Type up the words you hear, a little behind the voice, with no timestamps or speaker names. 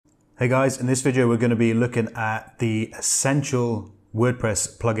Hey guys, in this video we're going to be looking at the essential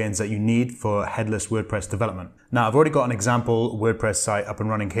WordPress plugins that you need for headless WordPress development. Now I've already got an example WordPress site up and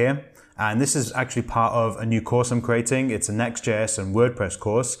running here, and this is actually part of a new course I'm creating. It's a Next JS and WordPress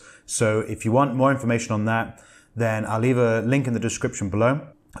course. So if you want more information on that, then I'll leave a link in the description below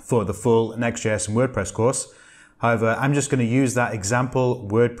for the full Next JS and WordPress course. However, I'm just going to use that example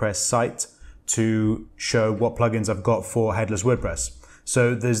WordPress site to show what plugins I've got for headless WordPress.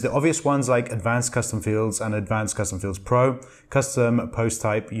 So there's the obvious ones like Advanced Custom Fields and Advanced Custom Fields Pro, Custom Post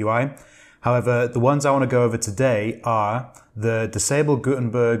Type UI. However, the ones I want to go over today are the Disable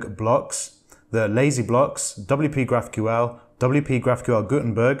Gutenberg blocks, the Lazy blocks, WP GraphQL, WP GraphQL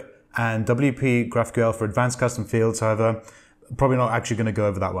Gutenberg, and WP GraphQL for Advanced Custom Fields. However, probably not actually going to go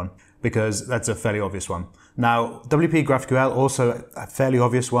over that one because that's a fairly obvious one. Now, WP GraphQL, also a fairly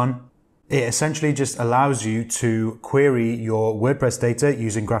obvious one. It essentially just allows you to query your WordPress data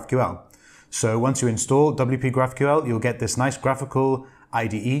using GraphQL. So once you install WP GraphQL, you'll get this nice graphical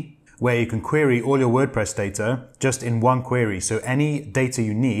IDE where you can query all your WordPress data just in one query. So any data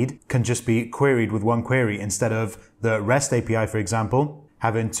you need can just be queried with one query instead of the REST API, for example,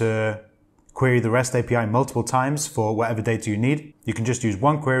 having to query the REST API multiple times for whatever data you need. You can just use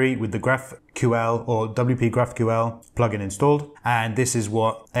one query with the GraphQL or WP GraphQL plugin installed. And this is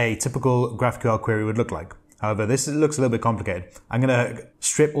what a typical GraphQL query would look like. However, this looks a little bit complicated. I'm going to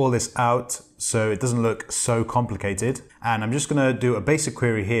strip all this out so it doesn't look so complicated. And I'm just going to do a basic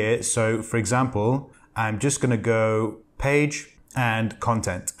query here. So for example, I'm just going to go page and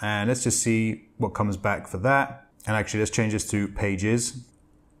content. And let's just see what comes back for that. And actually, let's change this to pages.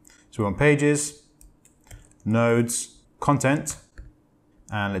 So we want pages, nodes, content,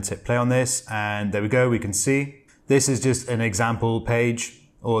 and let's hit play on this. And there we go. We can see this is just an example page,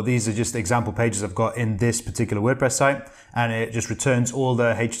 or these are just example pages I've got in this particular WordPress site. And it just returns all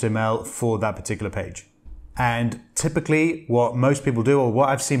the HTML for that particular page. And typically what most people do, or what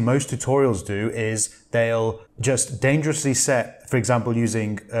I've seen most tutorials do, is they'll just dangerously set, for example,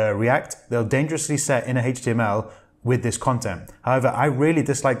 using React, they'll dangerously set in a HTML with this content. However, I really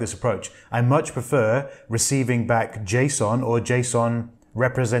dislike this approach. I much prefer receiving back JSON or JSON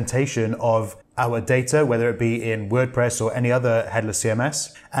representation of our data, whether it be in WordPress or any other headless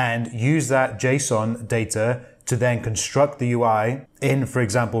CMS, and use that JSON data to then construct the UI in, for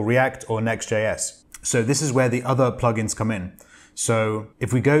example, React or Next JS. So this is where the other plugins come in. So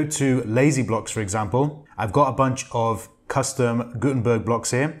if we go to Lazy blocks, for example, I've got a bunch of custom Gutenberg blocks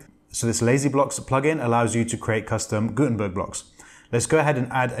here. So this Lazy blocks plugin allows you to create custom Gutenberg blocks. Let's go ahead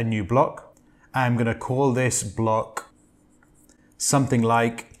and add a new block. I'm going to call this block something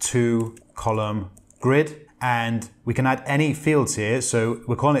like 2-column grid, and we can add any fields here. So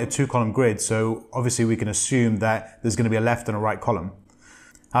we're calling it a 2-column grid. So obviously we can assume that there's going to be a left and a right column.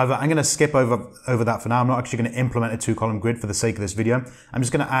 However, I'm going to skip over that for now. I'm not actually going to implement a 2-column grid for the sake of this video. I'm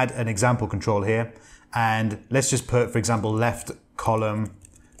just going to add an example control here. And let's just put, for example, left column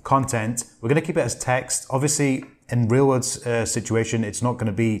content. We're going to keep it as text. Obviously, in real world situation, it's not going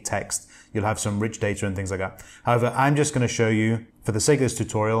to be text. You'll have some rich data and things like that. However, I'm just going to show you, for the sake of this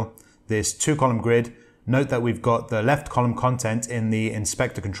tutorial, this 2-column grid. Note that we've got the left column content in the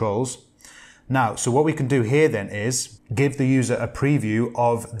inspector controls. Now, so what we can do here then is give the user a preview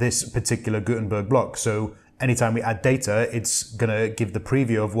of this particular Gutenberg block. So anytime we add data, it's going to give the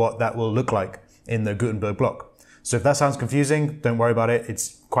preview of what that will look like in the Gutenberg block. So if that sounds confusing, don't worry about it.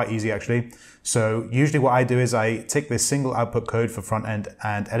 It's quite easy actually. So usually what I do is I tick this single output code for front end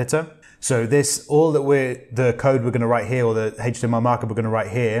and editor. So this, the code we're going to write here, or the HTML markup we're going to write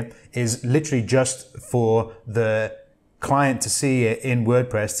here, is literally just for the client to see it in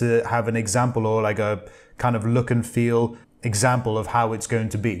WordPress, to have an example or like a kind of look and feel example of how it's going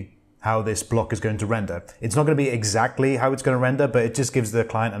to be, how this block is going to render. It's not going to be exactly how it's going to render, but it just gives the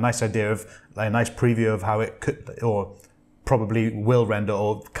client a nice idea of, like, a nice preview of how it could or probably will render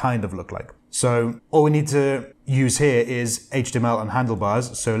or kind of look like. So all we need to use here is HTML and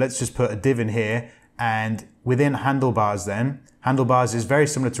handlebars. So let's just put a div in here, and within handlebars then, handlebars is very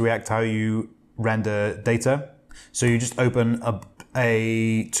similar to React, how you render data. So you just open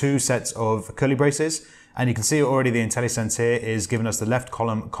two sets of curly braces, and you can see already the IntelliSense here is giving us the left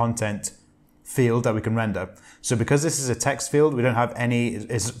column content field that we can render. So because this is a text field, we don't have any,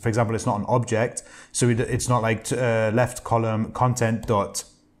 for example, it's not an object. So it's not like left column content dot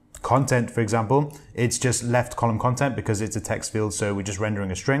content, for example. It's just left column content because it's a text field. So we're just rendering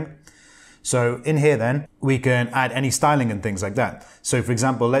a string. So in here then, we can add any styling and things like that. So for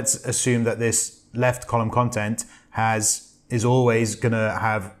example, let's assume that this left column content is always going to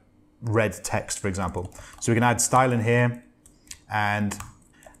have red text, for example. So we can add style in here and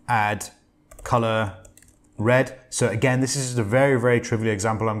add color red. So again, this is a very, very trivial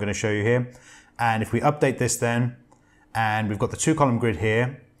example I'm going to show you here. And if we update this then, and we've got the 2-column grid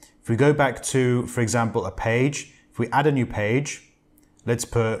here. If we go back to, for example, a page, if we add a new page, let's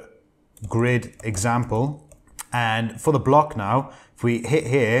put grid example. And for the block now, if we hit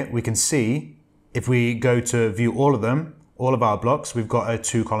here, we can see, if we go to view all of them, all of our blocks, we've got a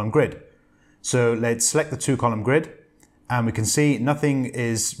 2-column grid. So let's select the 2-column grid, and we can see nothing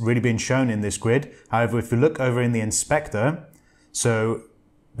is really being shown in this grid. However, if we look over in the inspector, so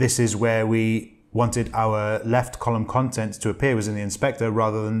this is where we wanted our left column content to appear, was in the inspector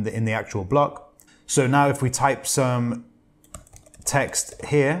rather than in the actual block. So now if we type some text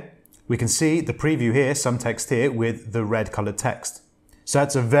here, we can see the preview here, some text here with the red colored text. So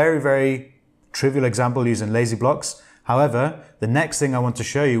that's a very, very trivial example using lazy blocks. However, the next thing I want to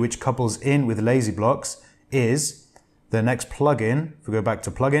show you, which couples in with lazy blocks, is the next plugin. If we go back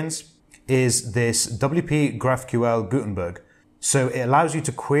to plugins, is this WP GraphQL Gutenberg. So it allows you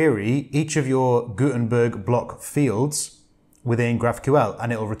to query each of your Gutenberg block fields within GraphQL,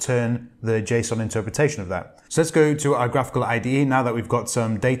 and it will return the JSON interpretation of that. So let's go to our graphical IDE. Now that we've got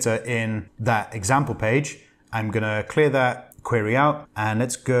some data in that example page, I'm going to clear that query out, and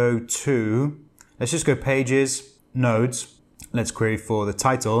let's just go pages, nodes. Let's query for the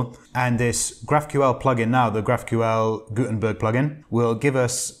title, and this GraphQL plugin now, the GraphQL Gutenberg plugin, will give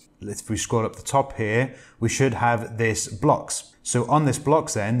us, if we scroll up the top here, we should have this blocks. So on this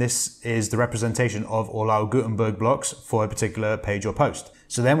blocks then, this is the representation of all our Gutenberg blocks for a particular page or post.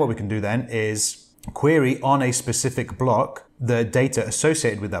 So then what we can do then is query on a specific block the data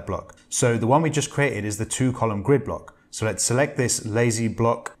associated with that block. So the one we just created is the 2-column grid block. So let's select this lazy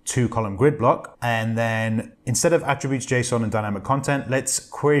block 2-column grid block, and then instead of attributes, JSON, and dynamic content, let's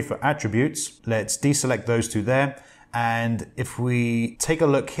query for attributes. Let's deselect those two there. And if we take a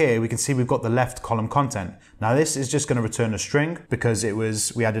look here, we can see we've got the left column content. Now this is just going to return a string because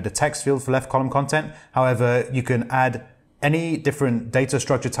we added a text field for left column content. However, you can add any different data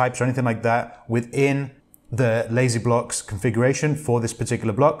structure types or anything like that within the lazy blocks configuration for this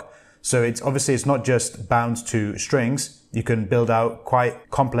particular block. So it's not just bound to strings. You can build out quite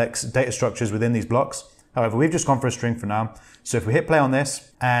complex data structures within these blocks. However, we've just gone for a string for now. So if we hit play on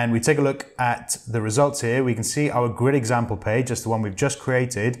this and we take a look at the results here, we can see our grid example page, that's the one we've just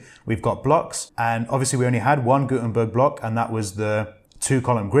created. We've got blocks, and obviously we only had one Gutenberg block, and that was the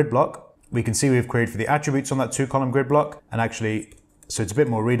 2-column grid block. We can see we've queried for the attributes on that 2-column grid block, and actually, so it's a bit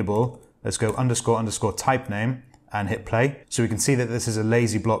more readable. Let's go __ type name and hit play. So we can see that this is a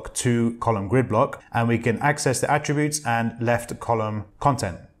lazy block 2-column grid block, and we can access the attributes and left column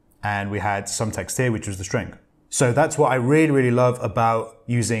content. And we had some text here, which was the string. So that's what I really, really love about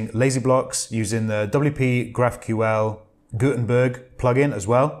using lazy blocks, using the WP GraphQL Gutenberg plugin as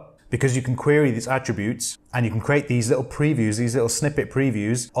well, because you can query these attributes and you can create these little previews, these little snippet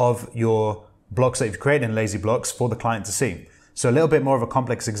previews of your blocks that you've created in lazy blocks for the client to see. So a little bit more of a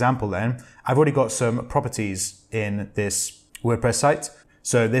complex example then. I've already got some properties in this WordPress site.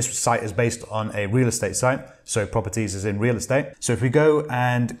 So this site is based on a real estate site. So properties is in real estate. So if we go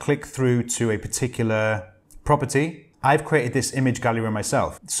and click through to a particular property, I've created this image gallery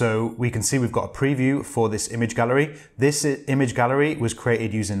myself. So we can see we've got a preview for this image gallery. This image gallery was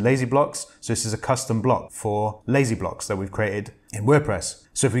created using lazy blocks. So this is a custom block for lazy blocks that we've created in WordPress.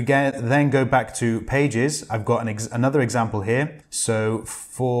 So if we then go back to pages, I've got another example here. So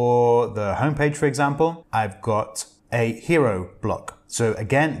for the homepage, for example, I've got a hero block. So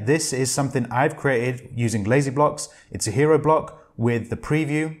again, this is something I've created using lazy blocks. It's a hero block with the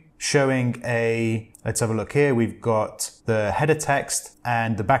preview showing let's have a look here. We've got the header text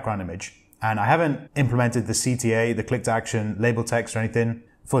and the background image. And I haven't implemented the CTA, the click to action label text or anything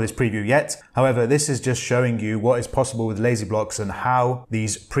for this preview yet. However, this is just showing you what is possible with lazy blocks and how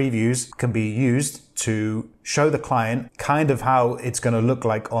these previews can be used to show the client kind of how it's going to look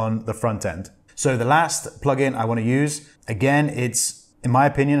like on the front end. So the last plugin I want to use, again, it's in my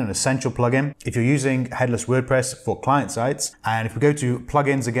opinion, an essential plugin if you're using Headless WordPress for client sites. And if we go to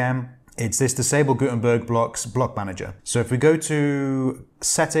plugins again, it's this Disable Gutenberg Blocks Block Manager. So if we go to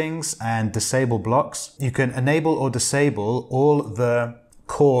settings and disable blocks, you can enable or disable all the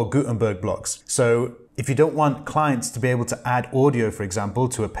core Gutenberg blocks. So if you don't want clients to be able to add audio, for example,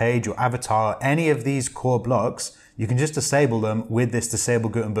 to a page or avatar, any of these core blocks, you can just disable them with this Disable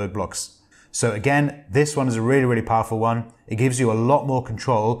Gutenberg Blocks. So again, this one is a really, really powerful one. It gives you a lot more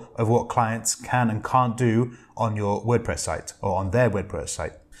control of what clients can and can't do on your WordPress site or on their WordPress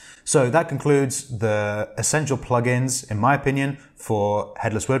site. So that concludes the essential plugins, in my opinion, for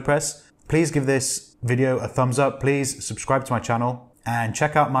Headless WordPress. Please give this video a thumbs up. Please subscribe to my channel. and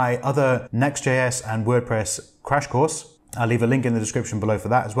check out my other Next JS and WordPress crash course. I'll leave a link in the description below for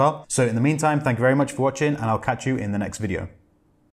that as well. So in the meantime, thank you very much for watching, and I'll catch you in the next video.